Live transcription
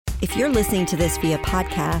If you're listening to this via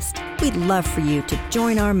podcast, we'd love for you to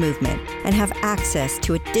join our movement and have access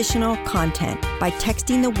to additional content by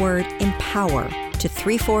texting the word EMPOWER to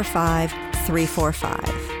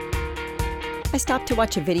 345-345. I stopped to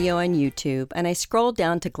watch a video on YouTube and I scrolled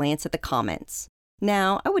down to glance at the comments.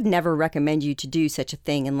 Now, I would never recommend you to do such a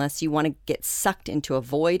thing unless you want to get sucked into a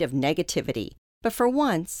void of negativity. But for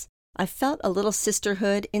once, I felt a little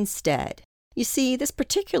sisterhood instead. You see, this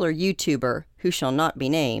particular YouTuber, who shall not be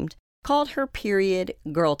named, called her period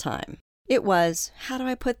girl time. It was, how do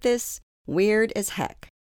I put this, weird as heck.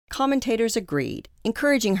 Commentators agreed,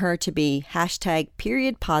 encouraging her to be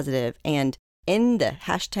 #period positive and end the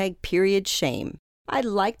 #period shame. I'd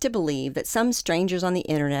like to believe that some strangers on the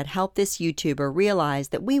internet helped this YouTuber realize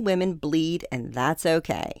that we women bleed and that's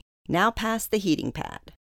okay. Now past the heating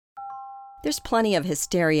pad. There's plenty of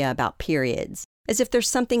hysteria about periods, as if there's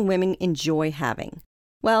something women enjoy having.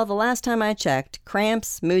 Well, the last time I checked,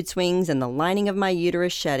 cramps, mood swings, and the lining of my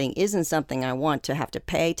uterus shedding isn't something I want to have to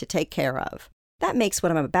pay to take care of. That makes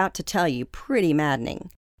what I'm about to tell you pretty maddening.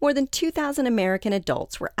 More than 2,000 American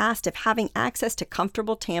adults were asked if having access to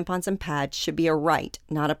comfortable tampons and pads should be a right,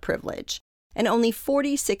 not a privilege. And only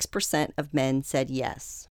 46% of men said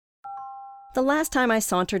yes. The last time I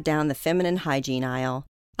sauntered down the feminine hygiene aisle,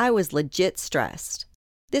 I was legit stressed.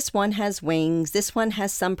 This one has wings, this one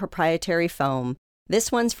has some proprietary foam,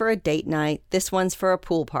 this one's for a date night, this one's for a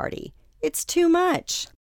pool party. It's too much.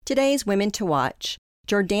 Today's women to watch,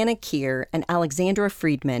 Jordana Kier and Alexandra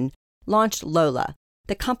Friedman, launched Lola,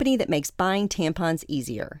 the company that makes buying tampons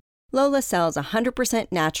easier. Lola sells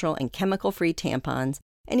 100% natural and chemical-free tampons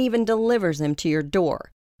and even delivers them to your door,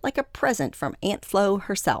 like a present from Aunt Flo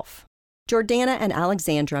herself. Jordana and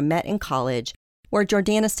Alexandra met in college, where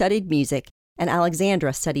Jordana studied music and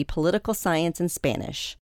Alexandra studied political science and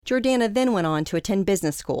Spanish. Jordana then went on to attend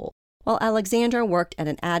business school, while Alexandra worked at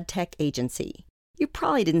an ad tech agency. You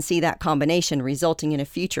probably didn't see that combination resulting in a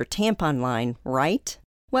future tampon line, right?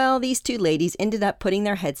 Well, these two ladies ended up putting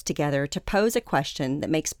their heads together to pose a question that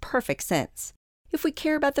makes perfect sense. If we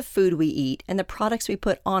care about the food we eat and the products we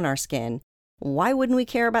put on our skin, why wouldn't we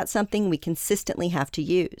care about something we consistently have to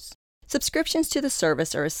use? Subscriptions to the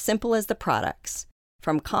service are as simple as the products,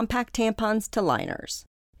 from compact tampons to liners.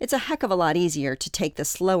 It's a heck of a lot easier to take the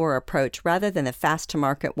slower approach rather than the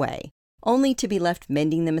fast-to-market way, only to be left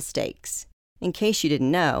mending the mistakes. In case you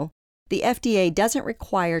didn't know, the FDA doesn't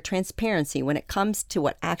require transparency when it comes to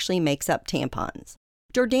what actually makes up tampons.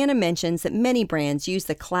 Jordana mentions that many brands use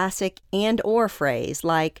the classic and/or phrase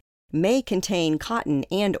like, may contain cotton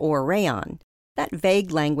and/or rayon. That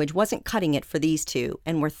vague language wasn't cutting it for these two,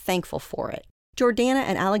 and we're thankful for it. Jordana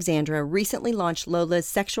and Alexandra recently launched Lola's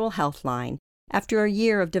sexual health line after a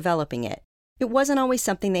year of developing it. It wasn't always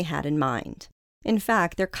something they had in mind. In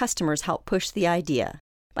fact, their customers helped push the idea.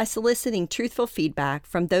 By soliciting truthful feedback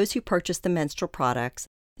from those who purchased the menstrual products,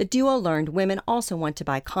 the duo learned women also want to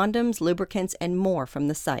buy condoms, lubricants, and more from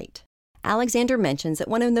the site. Alexandra mentions that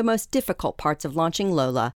one of the most difficult parts of launching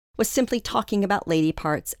Lola was simply talking about lady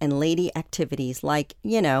parts and lady activities like,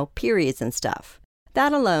 periods and stuff.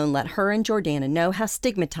 That alone let her and Jordana know how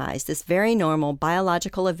stigmatized this very normal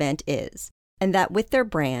biological event is, and that with their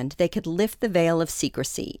brand, they could lift the veil of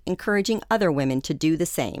secrecy, encouraging other women to do the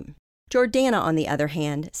same. Jordana, on the other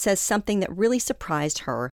hand, says something that really surprised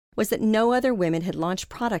her was that no other women had launched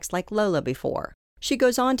products like Lola before. She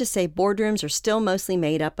goes on to say boardrooms are still mostly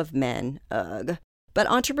made up of men. Ugh. But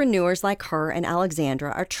entrepreneurs like her and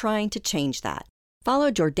Alexandra are trying to change that. Follow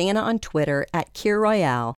Jordana on Twitter at Kier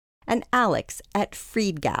Royale and Alex at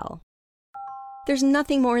Friedgal. There's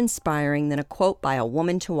nothing more inspiring than a quote by a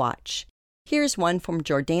woman to watch. Here's one from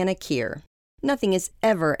Jordana Kier. Nothing is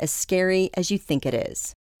ever as scary as you think it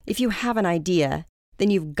is. If you have an idea, then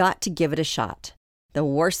you've got to give it a shot. The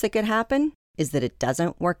worst that could happen is that it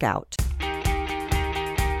doesn't work out.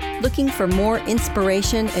 Looking for more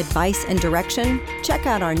inspiration, advice, and direction? Check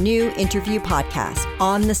out our new interview podcast,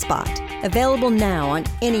 On the Spot, available now on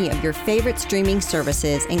any of your favorite streaming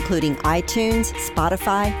services, including iTunes,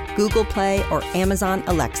 Spotify, Google Play, or Amazon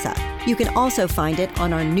Alexa. You can also find it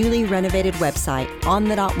on our newly renovated website,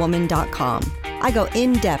 onthedotwoman.com. I go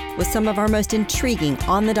in-depth with some of our most intriguing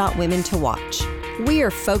on-the-dot women to watch. We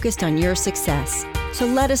are focused on your success, so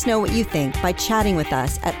let us know what you think by chatting with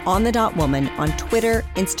us at On the Dot Woman on Twitter,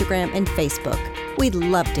 Instagram, and Facebook. We'd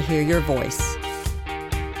love to hear your voice.